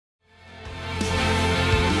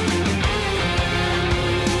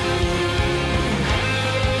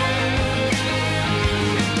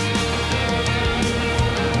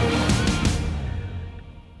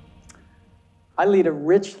I lead a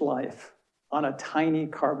rich life on a tiny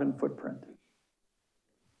carbon footprint.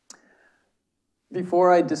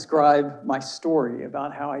 Before I describe my story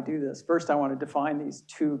about how I do this, first I want to define these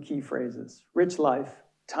two key phrases: rich life,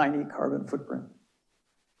 tiny carbon footprint.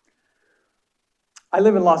 I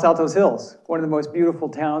live in Los Altos Hills, one of the most beautiful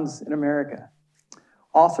towns in America.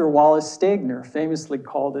 Author Wallace Stegner famously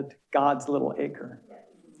called it God's little acre.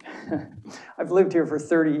 I've lived here for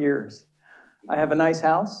 30 years. I have a nice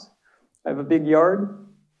house. I have a big yard.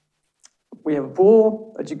 We have a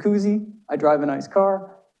pool, a jacuzzi. I drive a nice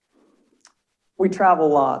car. We travel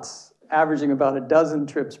lots, averaging about a dozen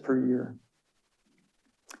trips per year.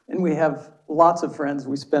 And we have lots of friends.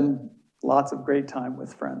 We spend lots of great time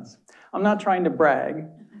with friends. I'm not trying to brag.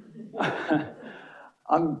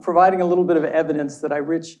 I'm providing a little bit of evidence that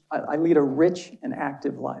I lead a rich and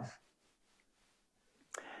active life.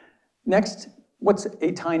 Next, what's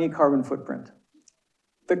a tiny carbon footprint?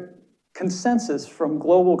 The consensus from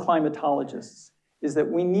global climatologists is that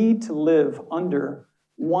we need to live under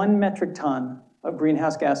 1 metric ton of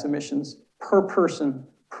greenhouse gas emissions per person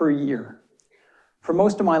per year. For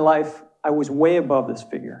most of my life, I was way above this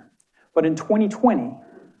figure. But in 2020,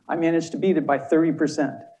 I managed to beat it by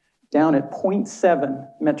 30%, down at 0.7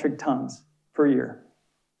 metric tons per year.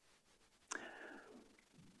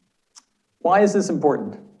 Why is this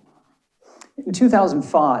important? In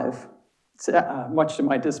 2005, much to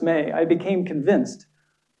my dismay, I became convinced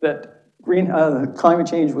that climate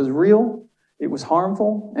change was real, it was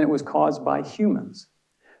harmful, and it was caused by humans.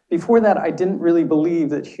 Before that, I didn't really believe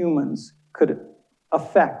that humans could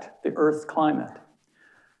affect the Earth's climate.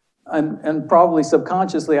 And probably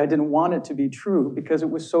subconsciously, I didn't want it to be true because it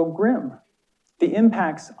was so grim. The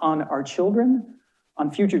impacts on our children, on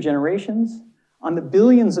future generations, on the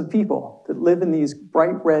billions of people that live in these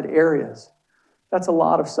bright red areas, that's a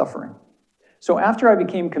lot of suffering. So after I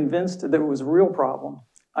became convinced that it was a real problem,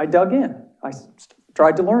 I dug in. I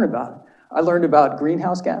tried to learn about it. I learned about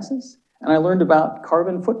greenhouse gases, and I learned about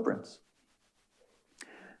carbon footprints.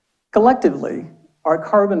 Collectively, our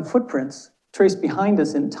carbon footprints trace behind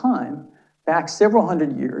us in time back several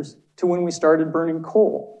hundred years to when we started burning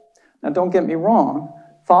coal. Now, don't get me wrong,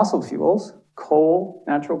 fossil fuels, coal,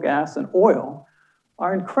 natural gas, and oil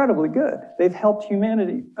are incredibly good. They've helped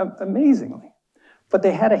humanity amazingly. But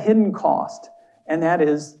they had a hidden cost, and that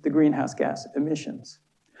is the greenhouse gas emissions.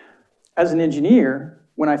 As an engineer,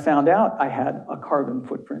 when I found out I had a carbon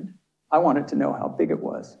footprint, I wanted to know how big it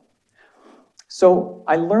was. So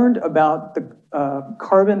I learned about the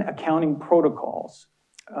carbon accounting protocols,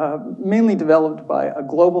 mainly developed by a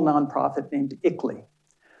global nonprofit named TEDxLosAltosHills.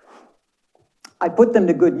 I put them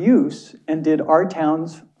to good use and did our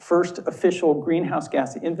town's first official greenhouse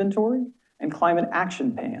gas inventory and climate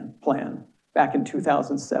action plan back in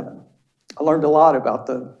 2007. I learned a lot about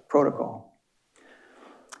the protocol.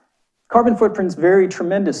 Carbon footprints vary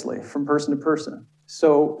tremendously from person to person.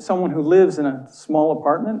 So someone who lives in a small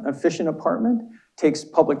apartment, efficient apartment, takes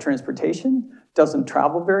public transportation, doesn't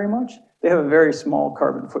travel very much, they have a very small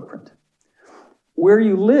carbon footprint. Where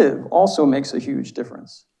you live also makes a huge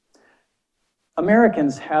difference.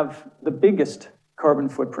 Americans have the biggest carbon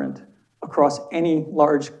footprint across any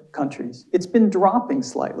large countries. It's been dropping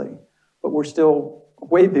slightly, but we're still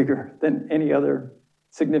way bigger than any other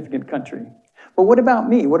significant country. But what about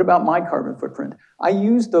me? What about my carbon footprint? I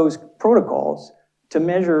used those protocols to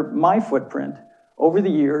measure my footprint over the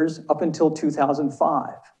years up until 2005.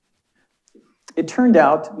 It turned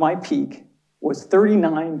out my peak was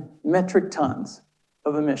 39 metric tons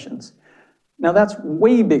of emissions. Now that's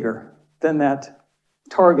way bigger than that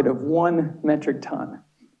target of 1 metric ton.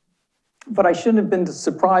 But I shouldn't have been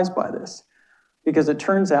surprised by this, because it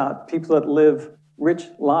turns out people that live rich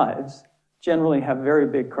lives generally have very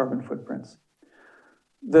big carbon footprints.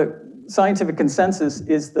 The scientific consensus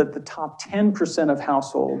is that the top 10% of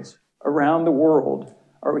households around the world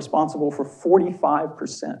are responsible for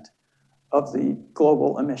 45% of the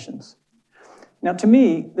global emissions. Now, to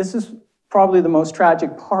me, this is probably the most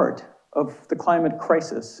tragic part of the climate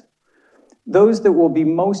crisis. Those that will be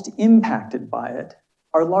most impacted by it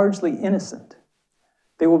are largely innocent.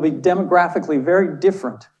 They will be demographically very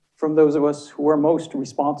different from those of us who are most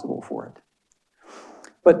responsible for it.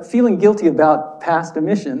 But feeling guilty about past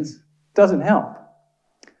emissions doesn't help.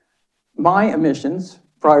 My emissions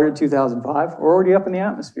prior to 2005 were already up in the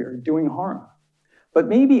atmosphere doing harm. But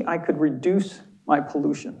maybe I could reduce my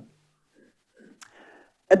pollution.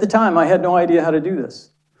 At the time, I had no idea how to do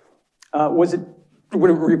this. Would it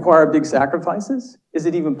require big sacrifices? Is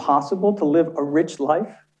it even possible to live a rich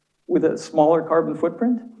life with a smaller carbon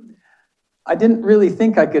footprint? I didn't really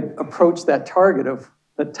think I could approach that target of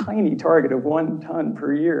the tiny target of 1 ton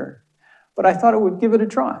per year. But I thought I would give it a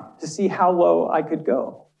try to see how low I could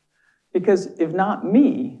go. Because if not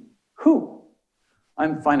me, who?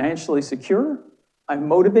 I'm financially secure, I'm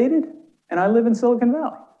motivated, and I live in Silicon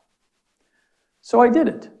Valley. So I did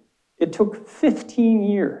it. It took 15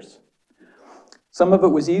 years. Some of it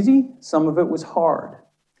was easy, some of it was hard.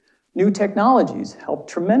 New technologies helped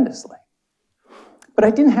tremendously. But I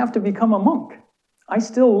didn't have to become a monk. I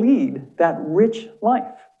still lead that rich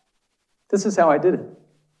life. This is how I did it.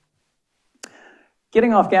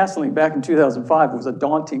 Getting off gasoline back in 2005 was a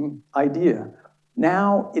daunting idea.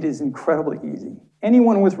 Now it is incredibly easy.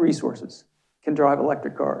 Anyone with resources can drive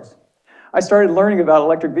electric cars. I started learning about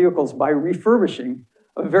electric vehicles by refurbishing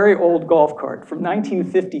a very old golf cart from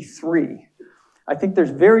 1953. I think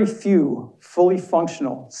there's very few fully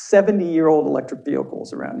functional 70-year-old electric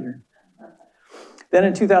vehicles around here. Then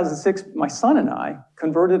in 2006, my son and I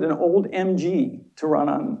converted an old MG to run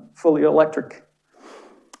on fully electric.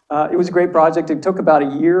 It was a great project. It took about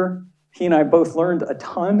a year. He and I both learned a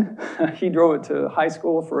ton. He drove it to high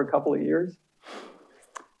school for a couple of years.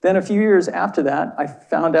 Then a few years after that, I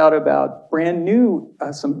found out about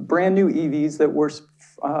some brand new EVs that were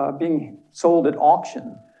being sold at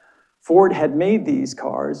auction. Ford had made these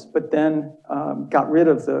cars, but then got rid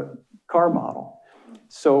of the car model.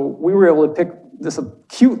 So we were able to pick this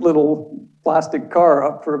cute little plastic car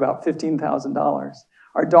up for about $15,000.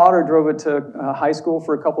 Our daughter drove it to high school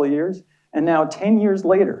for a couple of years, and now 10 years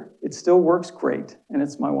later, it still works great, and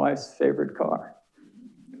it's my wife's favorite car.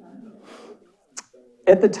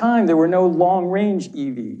 At the time, there were no long-range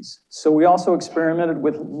EVs, so we also experimented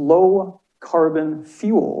with low-carbon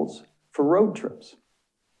fuels for road trips.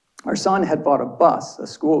 Our son had bought a bus, a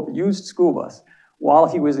used school bus, while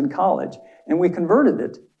he was in college, and we converted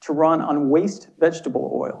it to run on waste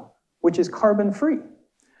vegetable oil, which is carbon-free.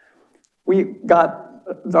 We got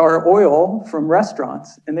our oil from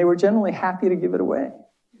restaurants, and they were generally happy to give it away.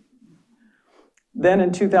 Then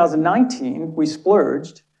in 2019, we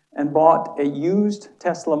splurged and bought a used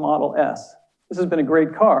Tesla Model S. This has been a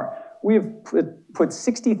great car. We have put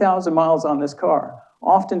 60,000 miles on this car,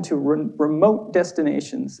 often to remote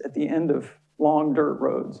destinations at the end of long dirt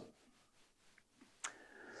roads.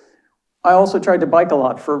 I also tried to bike a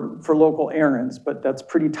lot for local errands, but that's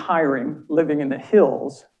pretty tiring living in the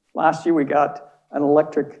hills. Last year we got an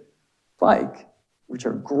electric bike, which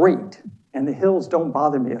are great, and the hills don't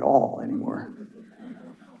bother me at all anymore.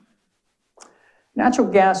 Natural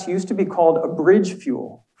gas used to be called a bridge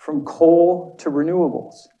fuel from coal to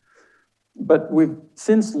renewables, but we've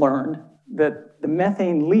since learned that the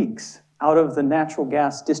methane leaks out of the natural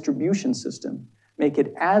gas distribution system make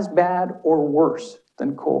it as bad or worse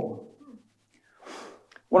than coal.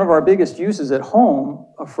 One of our biggest uses at home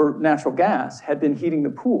for natural gas had been heating the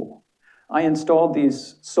pool. I installed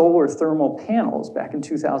these solar thermal panels back in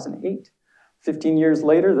 2008. 15 years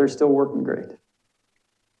later, they're still working great.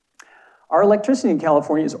 Our electricity in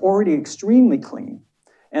California is already extremely clean,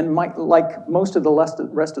 and like most of the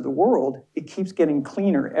rest of the world, it keeps getting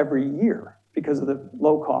cleaner every year because of the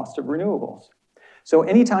low cost of renewables. So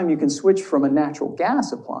anytime you can switch from a natural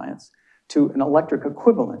gas appliance to an electric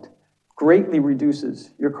equivalent, greatly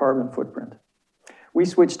reduces your carbon footprint. We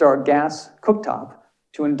switched our gas cooktop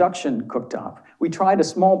to induction cooktop. We tried a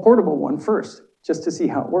small portable one first, just to see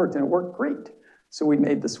how it worked, and it worked great. So we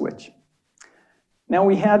made the switch. Now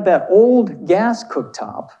we had that old gas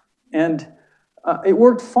cooktop, and it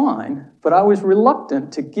worked fine, but I was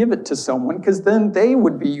reluctant to give it to someone because then they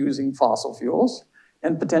would be using fossil fuels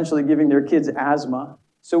and potentially giving their kids asthma.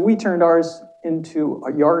 So we turned ours into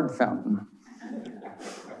a yard fountain.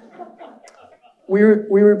 We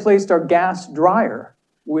replaced our gas dryer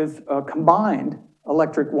with a combined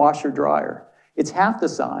electric washer dryer. It's half the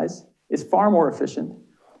size, it's far more efficient,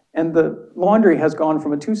 and the laundry has gone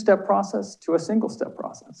from a two-step process to a single-step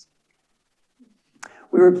process.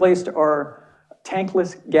 We replaced our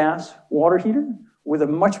tankless gas water heater with a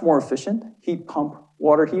much more efficient heat pump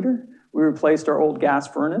water heater. We replaced our old gas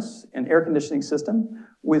furnace and air conditioning system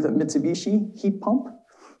with a Mitsubishi heat pump.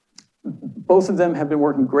 Both of them have been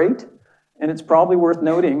working great, and it's probably worth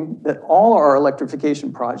noting that all our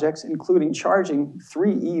electrification projects, including charging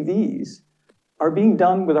 3 EVs, are being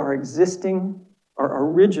done with our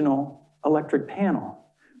original electric panel.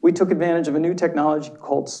 We took advantage of a new technology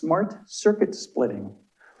called smart circuit splitting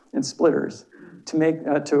and splitters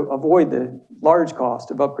to avoid the large cost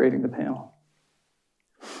of upgrading the panel.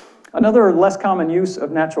 Another less common use of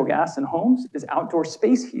natural gas in homes is outdoor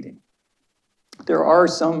space heating. There are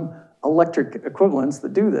some electric equivalents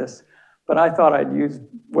that do this, but I thought I'd use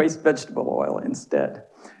waste vegetable oil instead.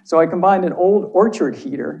 So I combined an old orchard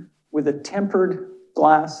heater with a tempered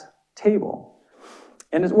glass table.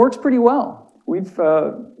 And it works pretty well. We've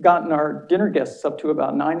gotten our dinner guests up to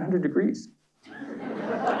about 900 degrees.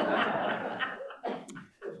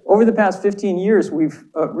 Over the past 15 years, we've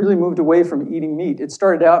really moved away from eating meat. It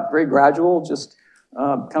started out very gradual, just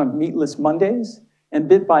kind of meatless Mondays, and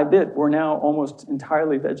bit by bit, we're now almost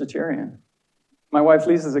entirely vegetarian. My wife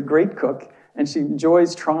Lisa is a great cook, and she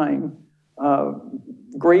enjoys trying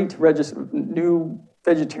great new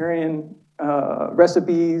vegetarian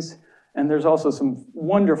recipes, and there's also some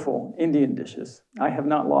wonderful Indian dishes. I have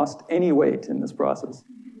not lost any weight in this process.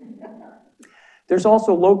 There's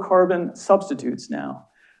also low-carbon substitutes now.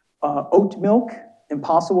 Oat milk,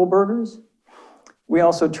 Impossible burgers. We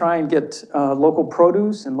also try and get local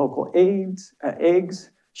produce and local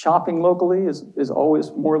eggs. Shopping locally is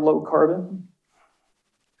always more low carbon.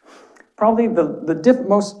 Probably the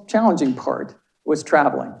most challenging part was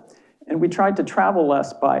traveling. And we tried to travel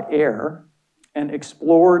less by air and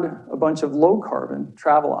explored a bunch of low carbon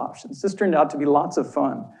travel options. This turned out to be lots of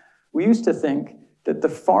fun. We used to think that the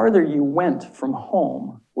farther you went from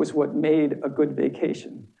home was what made a good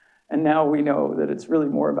vacation. And now we know that it's really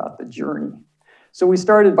more about the journey. So we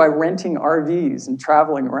started by renting RVs and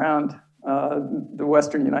traveling around the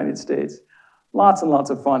Western United States. Lots and lots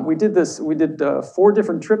of fun. We did 4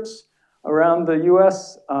 different trips around the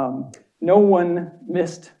US. No one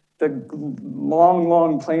missed the long,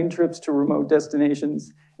 long plane trips to remote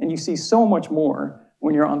destinations. And you see so much more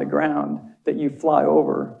when you're on the ground that you fly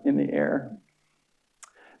over in the air.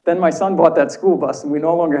 Then my son bought that school bus, and we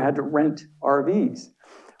no longer had to rent RVs.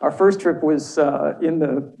 Our first trip was in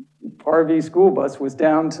the RV school bus was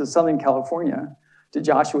down to Southern California, to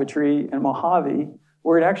Joshua Tree and Mojave,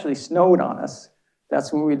 where it actually snowed on us.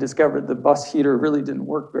 That's when we discovered the bus heater really didn't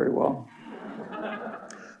work very well.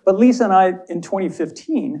 But Lisa and I, in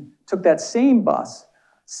 2015, took that same bus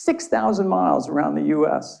 6,000 miles around the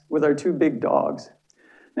US with our 2 big dogs.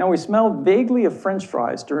 Now, we smelled vaguely of French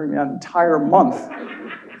fries during that entire month.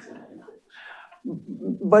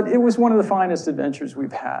 But it was one of the finest adventures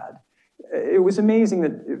we've had. It was amazing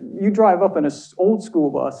that you drive up in an old school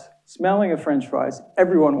bus, smelling of French fries,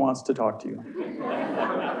 everyone wants to talk to you.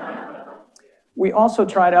 We also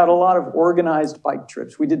tried out a lot of organized bike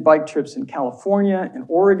trips. We did bike trips in California, in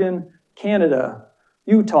Oregon, Canada,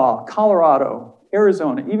 Utah, Colorado,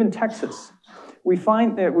 Arizona, even Texas. We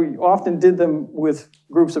find that we often did them with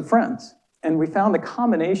groups of friends, and we found the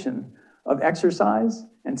combination of exercise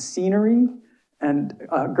and scenery and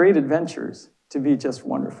great adventures to be just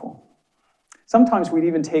wonderful. Sometimes we'd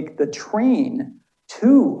even take the train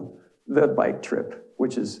to the bike trip,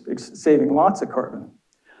 which is saving lots of carbon.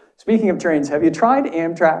 Speaking of trains, have you tried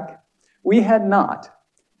Amtrak? We had not,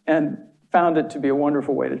 and found it to be a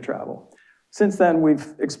wonderful way to travel. Since then,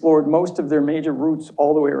 we've explored most of their major routes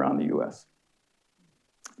all the way around the US.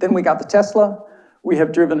 Then we got the Tesla. We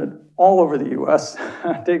have driven it all over the US,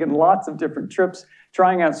 taken lots of different trips,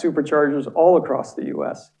 trying out superchargers all across the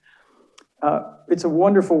US. It's a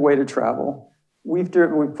wonderful way to travel. We've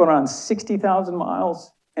put on 60,000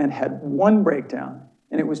 miles and had 1 breakdown,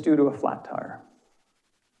 and it was due to a flat tire.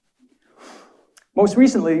 Most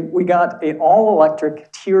recently, we got an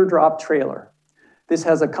all-electric teardrop trailer. This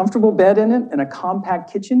has a comfortable bed in it and a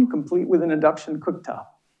compact kitchen, complete with an induction cooktop.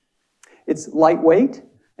 It's lightweight,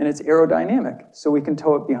 and it's aerodynamic, so we can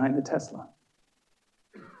tow it behind the Tesla.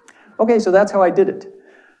 Okay, so that's how I did it.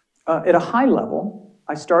 At a high level,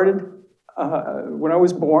 I started, when I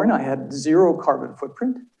was born, I had 0 carbon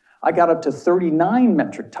footprint. I got up to 39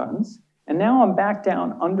 metric tons, and now I'm back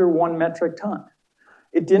down under 1 metric ton.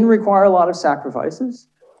 It didn't require a lot of sacrifices.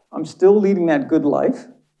 I'm still leading that good life,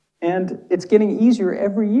 and it's getting easier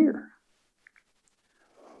every year.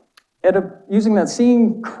 Using that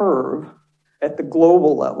same curve at the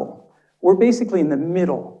global level, we're basically in the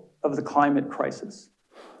middle of the climate crisis.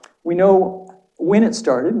 We know when it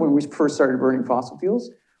started, when we first started burning fossil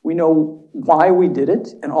fuels. We know why we did it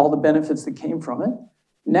and all the benefits that came from it.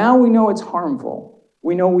 Now we know it's harmful.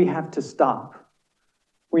 We know we have to stop.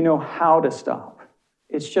 We know how to stop.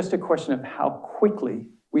 It's just a question of how quickly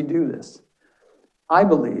we do this. I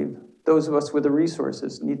believe those of us with the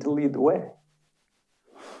resources need to lead the way.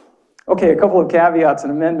 Okay, a couple of caveats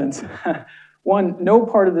and amendments. 1, no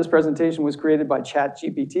part of this presentation was created by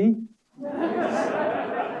ChatGPT.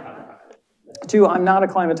 2, I'm not a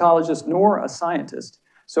climatologist nor a scientist,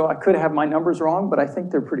 so I could have my numbers wrong, but I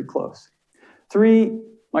think they're pretty close. 3,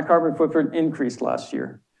 my carbon footprint increased last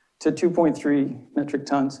year to 2.3 metric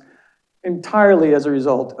tons, entirely as a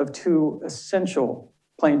result of 2 essential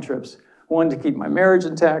plane trips. 1 to keep my marriage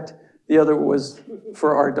intact, the other was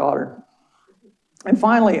for our daughter. And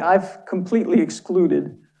finally, I've completely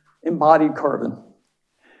excluded embodied carbon.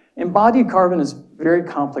 Embodied carbon is very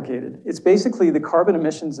complicated. It's basically the carbon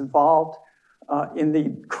emissions involved in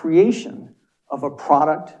the creation of a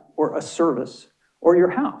product or a service or your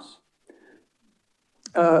house.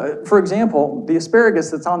 For example, the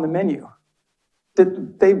asparagus that's on the menu,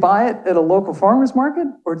 did they buy it at a local farmer's market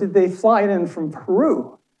or did they fly it in from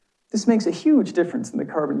Peru? This makes a huge difference in the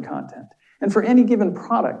carbon content. And for any given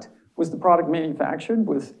product, was the product manufactured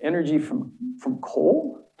with energy from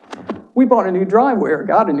coal? We bought a new driveway or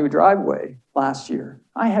got a new driveway last year.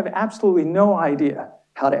 I have absolutely no idea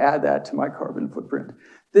how to add that to my carbon footprint.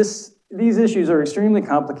 These issues are extremely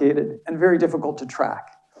complicated and very difficult to track.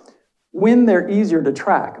 When they're easier to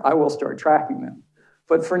track, I will start tracking them.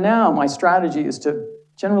 But for now, my strategy is to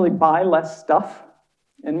generally buy less stuff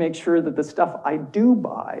and make sure that the stuff I do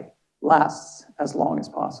buy lasts as long as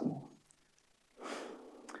possible.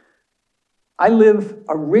 I live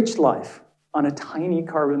a rich life on a tiny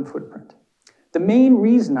carbon footprint. The main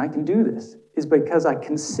reason I can do this is because I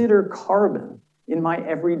consider carbon in my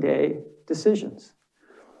everyday decisions.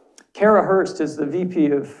 Kara Hurst is the VP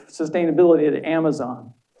of Sustainability at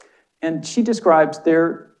Amazon, and she describes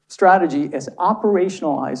their strategy as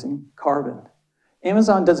operationalizing carbon.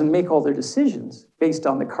 Amazon doesn't make all their decisions based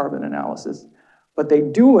on the carbon analysis, but they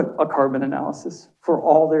do a carbon analysis for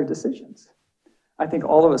all their decisions. I think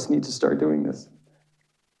all of us need to start doing this.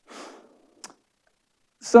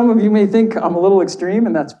 Some of you may think I'm a little extreme,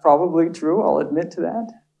 and that's probably true, I'll admit to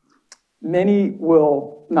that. Many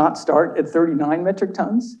will not start at 39 metric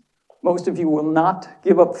tons. Most of you will not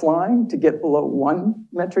give up flying to get below 1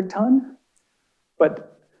 metric ton.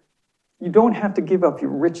 But you don't have to give up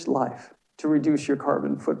your rich life to reduce your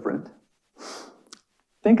carbon footprint.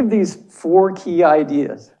 Think of these 4 key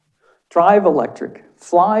ideas. Drive electric,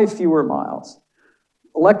 fly fewer miles,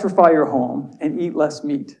 electrify your home, and eat less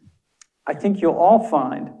meat. I think you'll all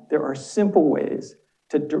find there are simple ways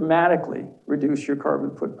to dramatically reduce your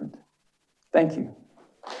carbon footprint. Thank you.